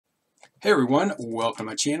Hey everyone, welcome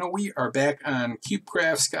to my channel. We are back on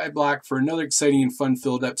CubeCraft Skyblock for another exciting and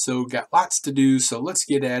fun-filled episode. Got lots to do, so let's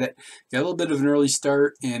get at it. Got a little bit of an early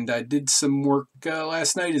start, and I did some work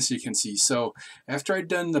last night, as you can see. So after I'd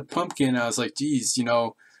done the pumpkin, I was like, geez,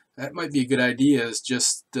 that might be a good idea, is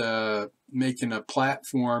just making a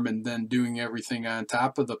platform and then doing everything on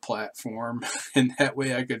top of the platform. And that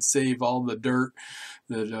way I could save all the dirt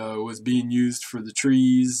that was being used for the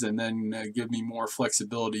trees, and then give me more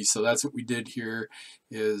flexibility. So that's what we did here,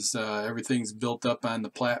 is everything's built up on the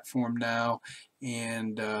platform now,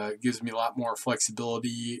 and gives me a lot more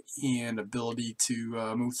flexibility and ability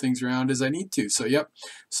to move things around as I need to. So yep,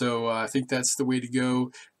 so I think that's the way to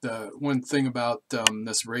go. The one thing about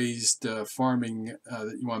this raised farming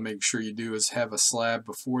that you want to make sure you do is have a slab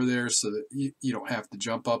before there, so that you don't have to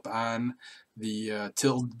jump up on the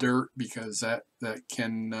tilled dirt, because that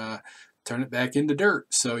can turn it back into dirt.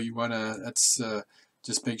 So you want to,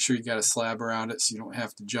 just make sure you got a slab around it so you don't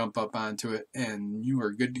have to jump up onto it, and you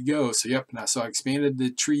are good to go. So yep, now so I expanded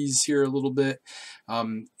the trees here a little bit,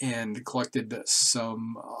 and collected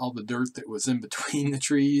all the dirt that was in between the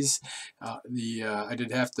trees. I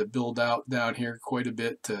did have to build out down here quite a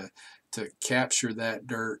bit to capture that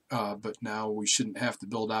dirt, but now we shouldn't have to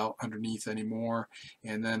build out underneath anymore.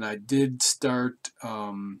 And then I did start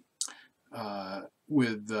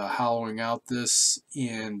with hollowing out this,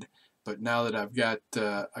 but now that I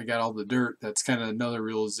got all the dirt, that's kind of another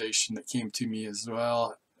realization that came to me as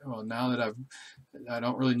well. Well, now that I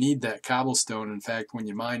don't really need that cobblestone. In fact, when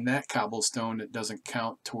you mine that cobblestone, it doesn't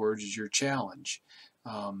count towards your challenge.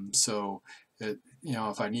 So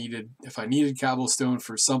if I needed cobblestone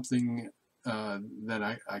for something, then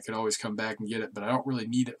I could always come back and get it, but I don't really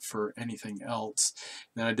need it for anything else.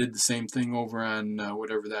 Then I did the same thing over on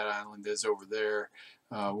whatever that island is over there,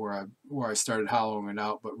 where I started hollowing it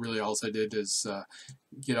out. But really, all I did is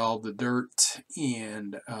get all the dirt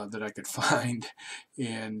and that I could find,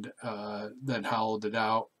 and then hollowed it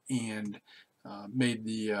out, and made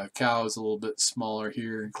the cows a little bit smaller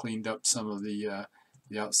here, and cleaned up some of the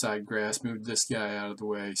outside grass, moved this guy out of the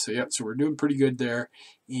way. So yep, so we're doing pretty good there,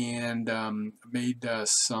 and made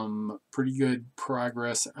some pretty good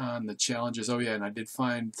progress on the challenges. Oh yeah, and I did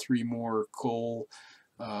find 3 more coal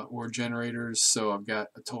ore generators, so I've got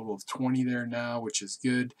a total of 20 there now, which is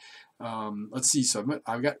good. Let's see, so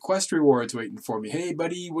I've got quest rewards waiting for me. Hey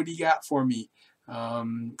buddy, what do you got for me?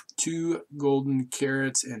 2 golden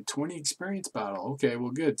carrots and 20 experience bottle. Okay,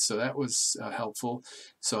 well good, so that was helpful.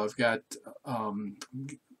 So I've got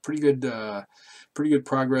pretty good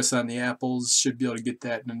progress on the apples. Should be able to get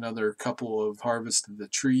that in another couple of harvests of the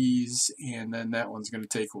trees, and then that one's going to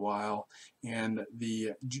take a while. And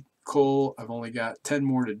the coal, I've only got 10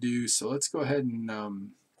 more to do, so let's go ahead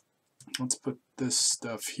and let's put this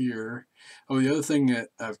stuff here. Oh, the other thing that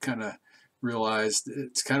I've kind of realized,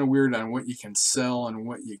 it's kind of weird on what you can sell and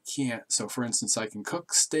what you can't. So for instance, I can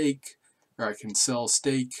cook steak, or I can sell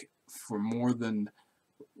steak for more than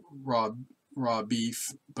raw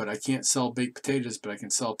beef, but I can't sell baked potatoes, but I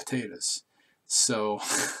can sell potatoes. So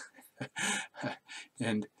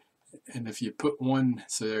and if you put one,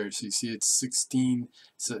 so there, so you see it's 16,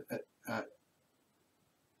 so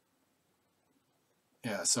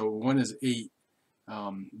yeah, so one is 8.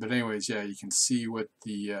 But anyways, yeah, you can see what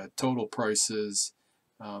the total price is.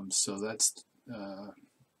 So that's so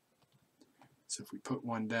if we put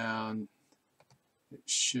one down, it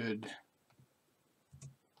should,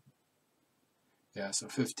 yeah, so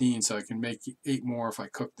 15. So I can make 8 more if I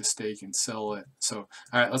cook the steak and sell it. So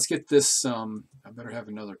all right, let's get this. I better have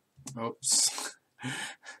another. Oops,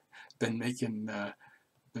 been making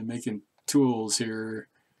tools here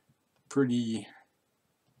pretty.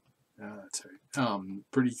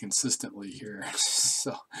 Pretty consistently here.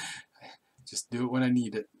 So just do it when I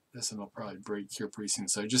need it. This one will probably break here pretty soon.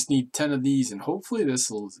 So I just need 10 of these, and hopefully this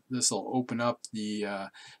will open up the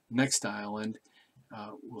next island.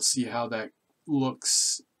 We'll see how that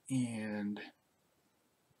looks, and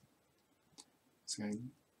it's going to,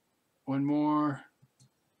 one more.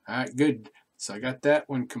 All right, good. So I got that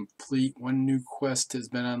one complete. One new quest has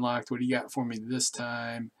been unlocked. What do you got for me this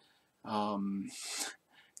time?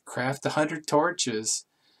 Craft 100 torches.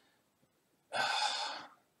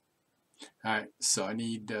 Alright, so I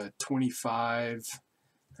need 25.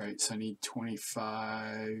 Alright, so I need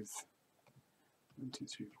 25. 1, 2,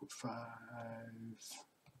 3, 4, 5.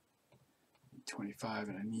 25,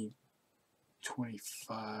 and I need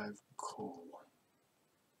 25 coal.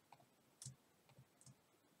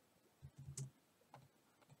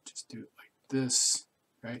 Just do it like this.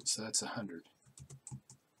 Right, so that's 100.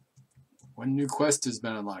 One new quest has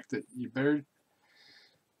been unlocked. That you better.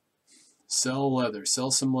 Sell leather. Sell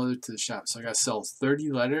some leather to the shop. So I got to sell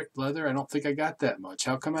 30 leather. I don't think I got that much.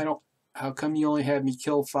 How come I don't? How come you only had me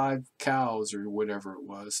kill 5 cows or whatever it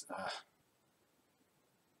was?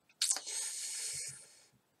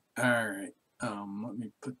 All right. Let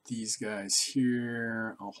me put these guys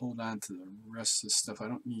here. I'll hold on to the rest of the stuff. I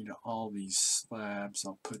don't need all these slabs.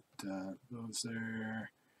 I'll put those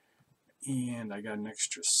there. And I got an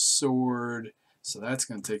extra sword, so that's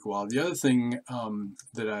going to take a while. The other thing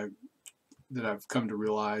that I've come to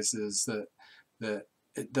realize is that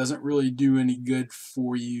it doesn't really do any good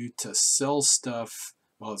for you to sell stuff.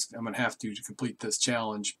 Well, I'm going to have to complete this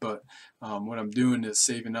challenge, but what I'm doing is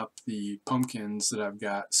saving up the pumpkins that I've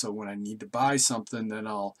got, so when I need to buy something, then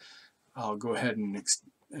I'll go ahead and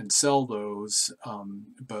sell those.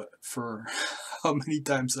 But for how many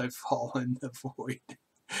times I've fallen the void,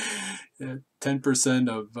 10%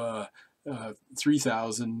 of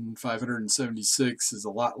 3,576 is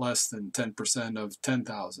a lot less than 10% of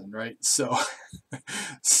 10,000, right? So,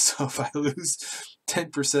 so if I lose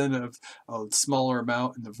 10% of a smaller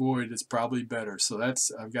amount in the void, it's probably better. So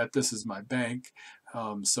I've got this as my bank.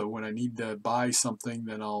 So when I need to buy something,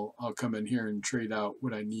 then I'll come in here and trade out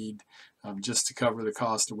what I need just to cover the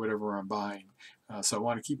cost of whatever I'm buying. So I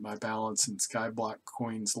want to keep my balance in Skyblock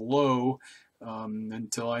coins low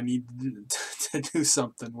until I need to do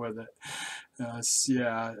something with it.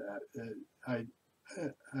 Yeah,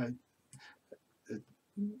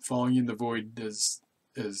 falling in the void is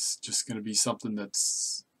just going to be something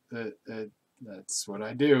that's what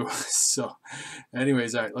I do. So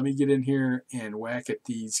anyways, all right, let me get in here and whack at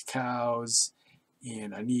these cows,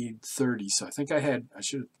 and I need 30. So I think I had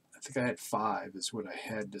 5 is what I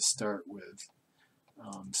had to start with.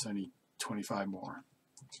 So I need 25 more.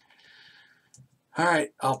 All right,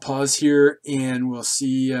 I'll pause here and we'll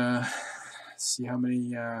see see how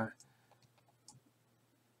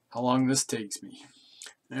long this takes me.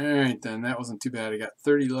 All right, then that wasn't too bad. I got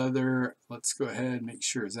 30 leather. Let's go ahead and make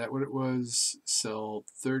sure. Is that what it was? Sell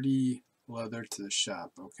 30 leather to the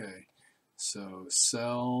shop. Okay, so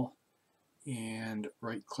sell and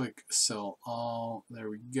right click, sell all. There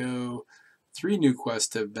we go. 3 new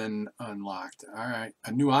quests have been unlocked. All right,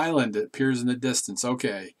 a new island that appears in the distance.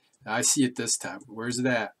 Okay, I see it this time. Where's it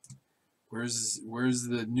at? Where's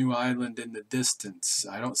the new island in the distance?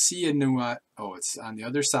 I don't see a new oh, it's on the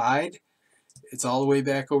other side. It's all the way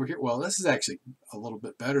back over here. Well, this is actually a little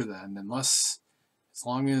bit better then, as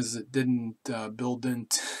long as it didn't build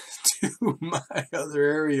into my other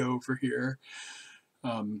area over here.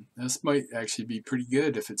 This might actually be pretty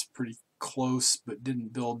good if it's pretty close but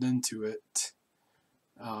didn't build into it.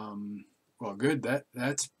 Well, good.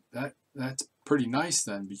 That's pretty nice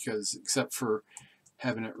then, because except for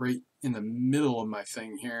having it right in the middle of my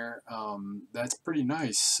thing here, that's pretty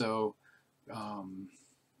nice. So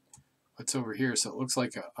what's over here? So it looks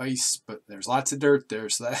like ice, but there's lots of dirt there,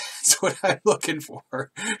 so that's what I'm looking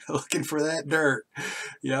for. Looking for that dirt.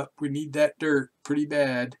 Yep, we need that dirt pretty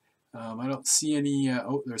bad. I don't see any.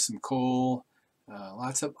 Oh, there's some coal.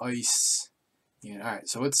 Lots of ice. Yeah. All right.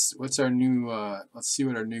 So what's our new? Let's see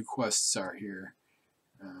what our new quests are here.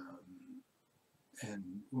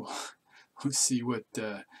 And we'll see what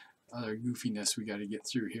other goofiness we got to get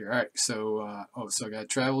through here. All right. So so I got to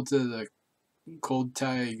travel to the cold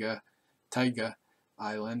taiga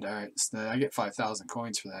island. All right. So I get 5,000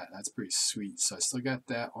 coins for that. That's pretty sweet. So I still got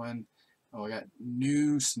that one. Oh, I got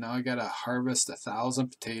new. So now I got to harvest 1,000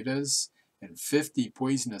 potatoes and 50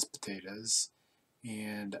 poisonous potatoes,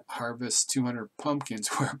 and harvest 200 pumpkins.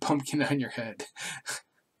 Wear a pumpkin on your head.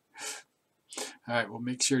 All right, we'll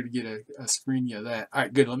make sure to get a screen of that. All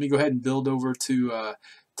right, good. Let me go ahead and build over to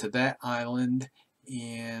that island,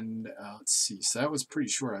 and let's see. So that was pretty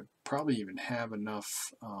short. I probably even have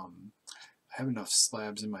enough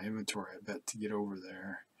slabs in my inventory, I bet, to get over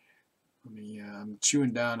there. Let me. I'm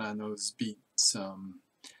chewing down on those beets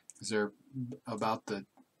because they're about the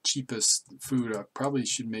cheapest food. I probably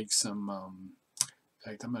should make some.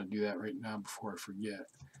 In fact, I'm going to do that right now before I forget.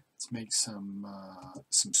 Let's make some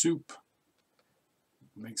soup.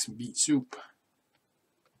 Make some beet soup.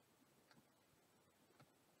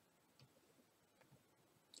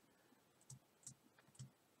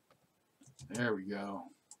 There we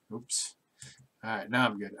go. Oops. All right, now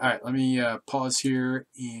I'm good. All right, let me pause here,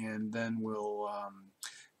 and then we'll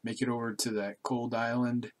make it over to that cold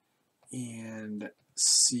island and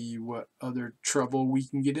see what other trouble we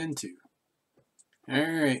can get into. All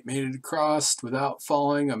right, made it across without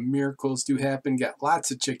falling. Miracles do happen. Got lots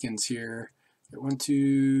of chickens here. Got 1,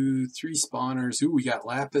 2, 3 spawners. Ooh, we got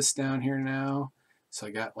lapis down here now. So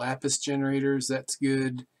I got lapis generators. That's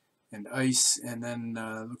good. and ice, and then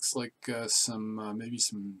looks like some maybe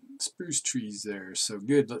some spruce trees there. So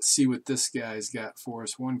good. Let's see what this guy's got for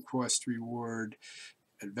us. One quest reward,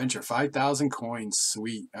 adventure, 5,000 coins.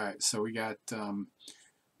 Sweet. All right, so we got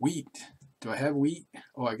wheat. Do I have wheat?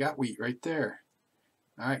 Oh, I got wheat right there.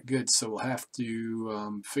 All right, good. So we'll have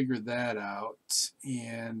to figure that out.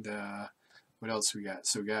 And what else we got?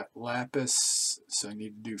 So we got lapis. So I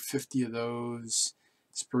need to do 50 of those.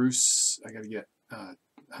 Spruce, I got to get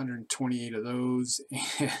 128 of those.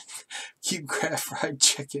 And cube craft fried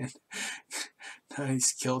chicken.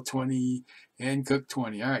 Nice. Kill 20 and cook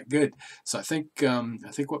 20. All right, good. So I think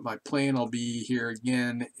what my plan will be here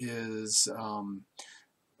again is I'm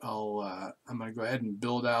going to go ahead and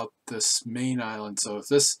build out this main island. So if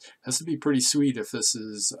this would be pretty sweet if this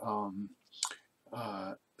is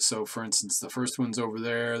so for instance, the first one's over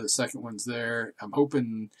there, the second one's there. I'm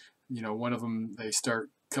hoping, you know, one of them, they start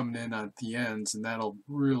coming in at the ends, and that'll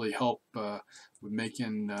really help with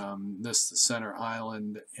making this the center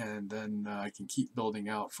island, and then I can keep building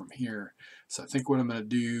out from here. So I think what I'm going to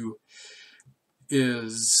do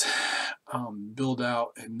is build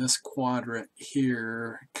out in this quadrant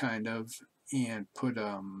here, kind of, and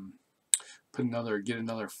get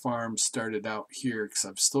another farm started out here, because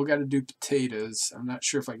I've still got to do potatoes. I'm not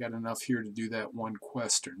sure if I got enough here to do that one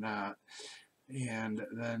quest or not. And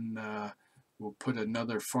then we'll put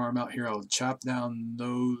another farm out here. I'll chop down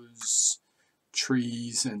those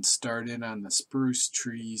trees and start in on the spruce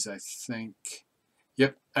trees, I think.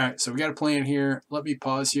 Yep. All right, so we got a plan here. Let me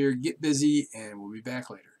pause here, get busy, and we'll be back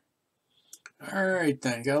later. All right,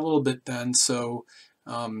 then, got a little bit done. So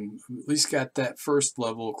at least got that first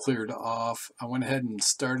level cleared off. I went ahead and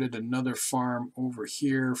started another farm over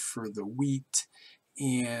here for the wheat,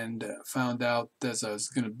 and found out as I was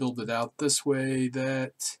going to build it out this way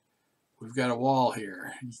that we've got a wall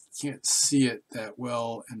here. You can't see it that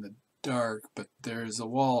well in the dark, but there's a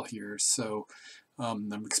wall here. So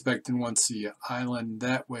I'm expecting once the island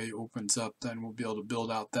that way opens up, then we'll be able to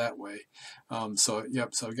build out that way. So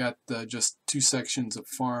yep, so I got just 2 sections of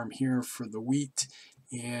farm here for the wheat,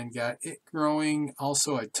 and got it growing.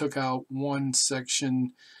 Also, I took out one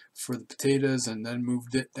section for the potatoes and then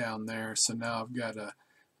moved it down there. So now I've got a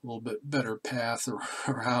little bit better path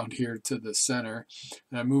around here to the center.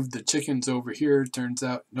 And I moved the chickens over here. Turns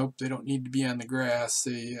out, nope, they don't need to be on the grass.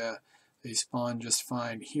 They spawn just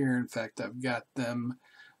fine here. In fact, I've got them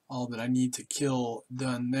all that I need to kill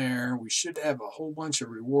done there. We should have a whole bunch of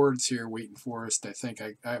rewards here waiting for us. I think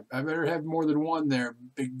I better have more than one there,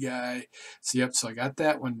 big guy. So yep, so I got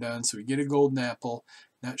that one done. So we get a golden apple.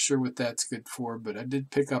 Not sure what that's good for, but I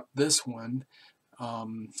did pick up this one.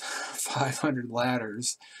 500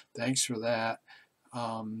 ladders. Thanks for that.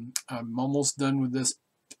 I'm almost done with this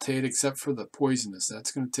potato except for the poisonous.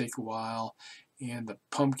 That's going to take a while. And the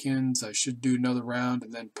pumpkins, I should do another round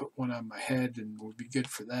and then put one on my head, and we'll be good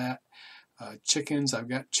for that. Chickens, I've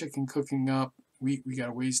got chicken cooking up. We got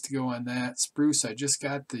a ways to go on that. Spruce, I just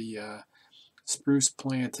got the spruce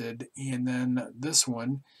planted. And then this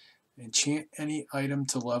one, enchant any item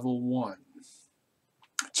to level 1.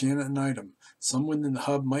 Enchant an item. Someone in the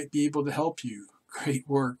hub might be able to help you. Great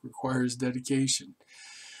work, requires dedication.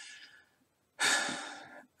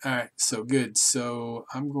 All right, so good. So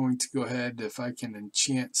I'm going to go ahead, if I can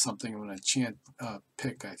enchant something, I'm going to enchant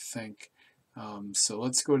pick, I think. So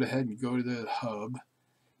let's go ahead and go to the hub,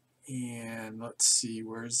 and let's see,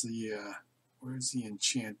 where's the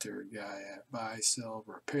enchanter guy at? Buy, sell,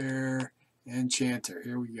 repair, enchanter.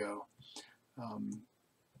 Here we go.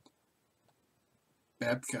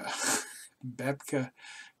 Babka. Babka.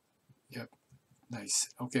 Yep. Nice.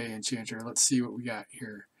 Okay, enchanter. Let's see what we got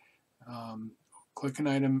here. Click an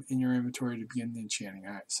item in your inventory to begin the enchanting.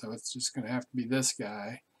 All right, so it's just going to have to be this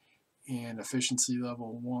guy. And efficiency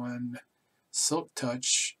level 1. Silk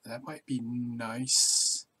touch. That might be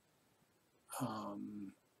nice.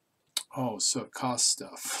 Oh, so it costs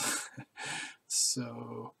stuff.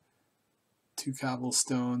 So 2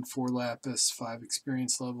 cobblestone, 4 lapis, 5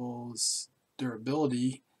 experience levels.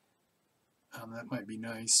 Durability. That might be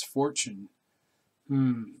nice. Fortune.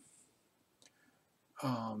 Can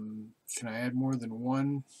I add more than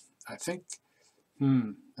 1? I think,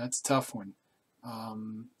 that's a tough one. I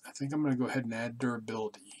think I'm going to go ahead and add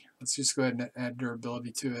durability. Let's just go ahead and add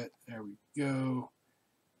durability to it. There we go.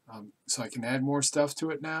 So I can add more stuff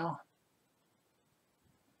to it now.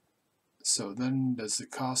 So then does the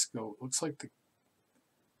cost go? Looks like the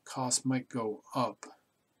cost might go up.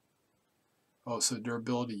 Oh, so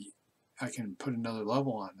durability, I can put another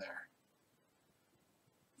level on there.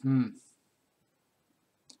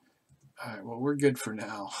 Alright, well, we're good for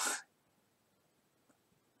now.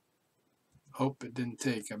 Oh, it didn't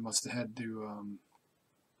take. I must have had to.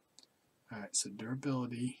 Alright, so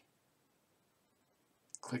durability.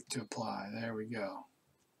 Click to apply. There we go.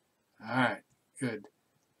 Alright, good.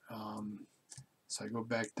 So I go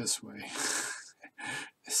back this way.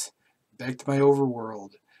 Back to my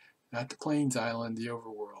overworld. Not the Plains Island, the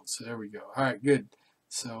overworld. So there we go. Alright, good.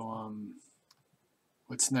 So,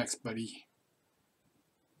 what's next, buddy?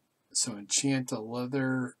 So enchant a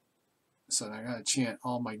leather. So I gotta enchant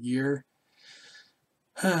all my gear.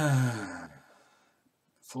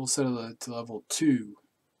 Full set of the to level 2.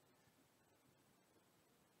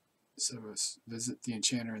 So visit the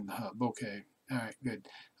enchanter in the hub. Okay. Alright, good.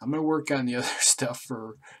 I'm going to work on the other stuff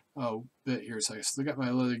for a bit here. So I still got my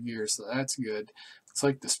leather gear, so that's good. Looks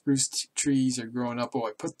like the spruce trees are growing up. Oh,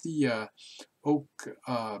 I put the oak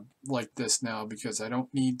like this now because I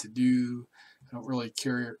don't need to do, I don't really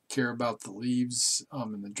care about the leaves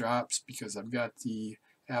and the drops because I've got the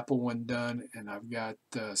apple one done and I've got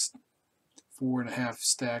 4.5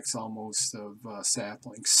 stacks almost of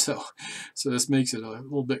saplings. So this makes it a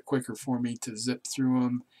little bit quicker for me to zip through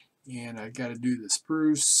them. And I got to do the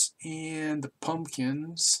spruce and the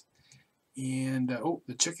pumpkins and oh,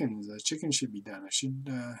 the chickens. The chickens should be done. I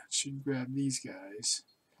should grab these guys.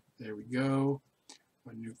 There we go.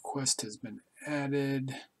 A new quest has been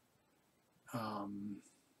added.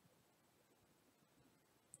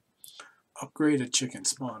 Upgrade a chicken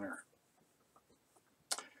spawner.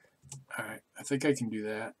 Alright, I think I can do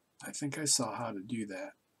that. I think I saw how to do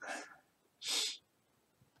that.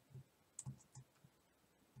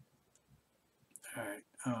 Alright,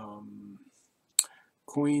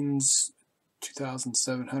 coins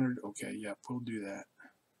 2,700. Okay, yep, we'll do that.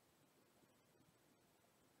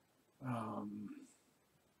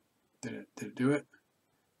 Did it do it?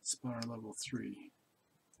 Spawner level 3.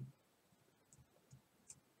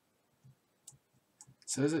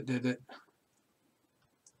 Says it did it.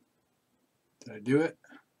 Did I do it?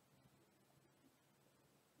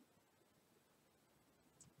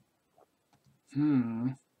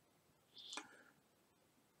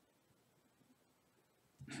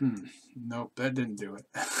 Nope, that didn't do it.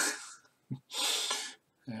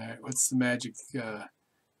 Alright, what's the magic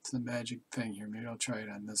thing here? Maybe I'll try it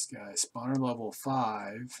on this guy. Spawner level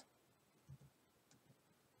 5.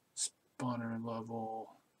 Spawner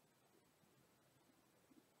level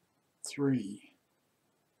 3.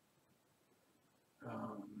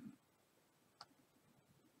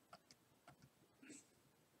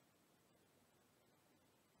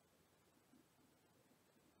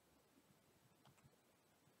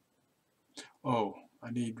 Oh,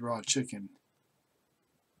 I need raw chicken.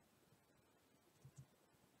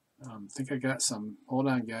 I think I got some. Hold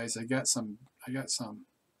on, guys. I got some. I got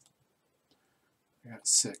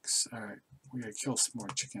 6. Alright, we gotta kill some more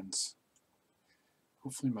chickens.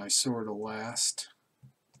 Hopefully my sword will last.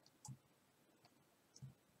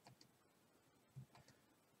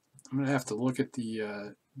 I'm gonna have to look at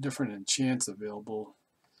the different enchants available.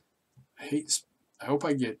 I hope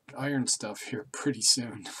I get iron stuff here pretty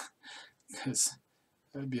soon, because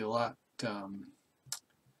that'd be a lot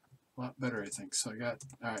better, I think. So I got,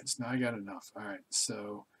 all right. So now I got enough. All right.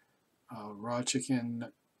 So raw chicken.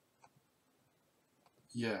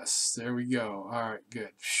 Yes, there we go. All right,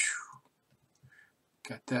 good. Whew.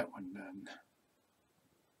 Got that one done.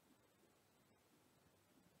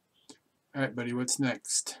 All right, buddy. What's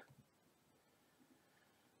next?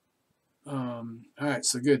 All right,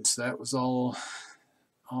 so good. So that was all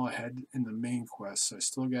I had in the main quest. So I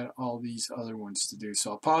still got all these other ones to do.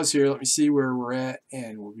 So I'll pause here. Let me see where we're at,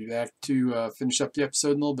 and we'll be back to finish up the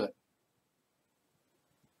episode in a little bit.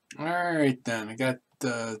 All right, then. I got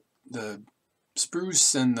the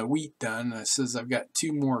spruce and the wheat done. It says I've got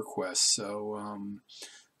 2 more quests. So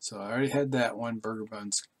so I already had that one. Burger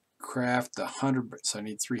buns. Craft 100. So I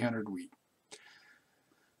need 300 wheat.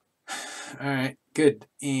 All right, good.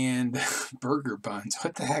 And burger buns.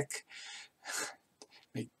 What the heck?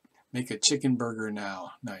 Make a chicken burger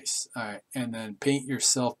now. Nice. All right, and then paint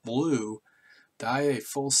yourself blue. Dye a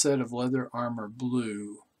full set of leather armor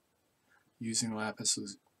blue using lapis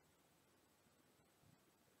lazuli.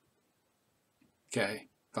 Okay,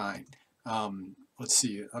 fine. Let's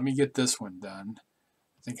see. Let me get this one done.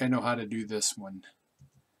 I think I know how to do this one.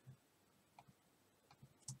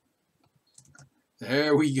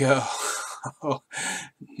 There we go.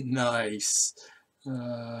 Nice.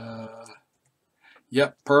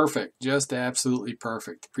 Yep, perfect. Just absolutely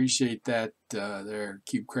perfect. Appreciate that there,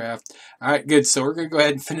 CubeCraft. All right, good. So we're going to go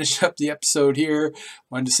ahead and finish up the episode here.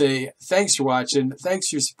 Wanted to say thanks for watching. Thanks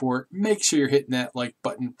for your support. Make sure you're hitting that like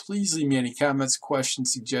button. Please leave me any comments,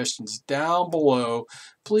 questions, suggestions down below.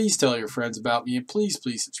 Please tell your friends about me, and please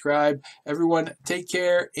subscribe. Everyone, take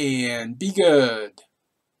care and be good.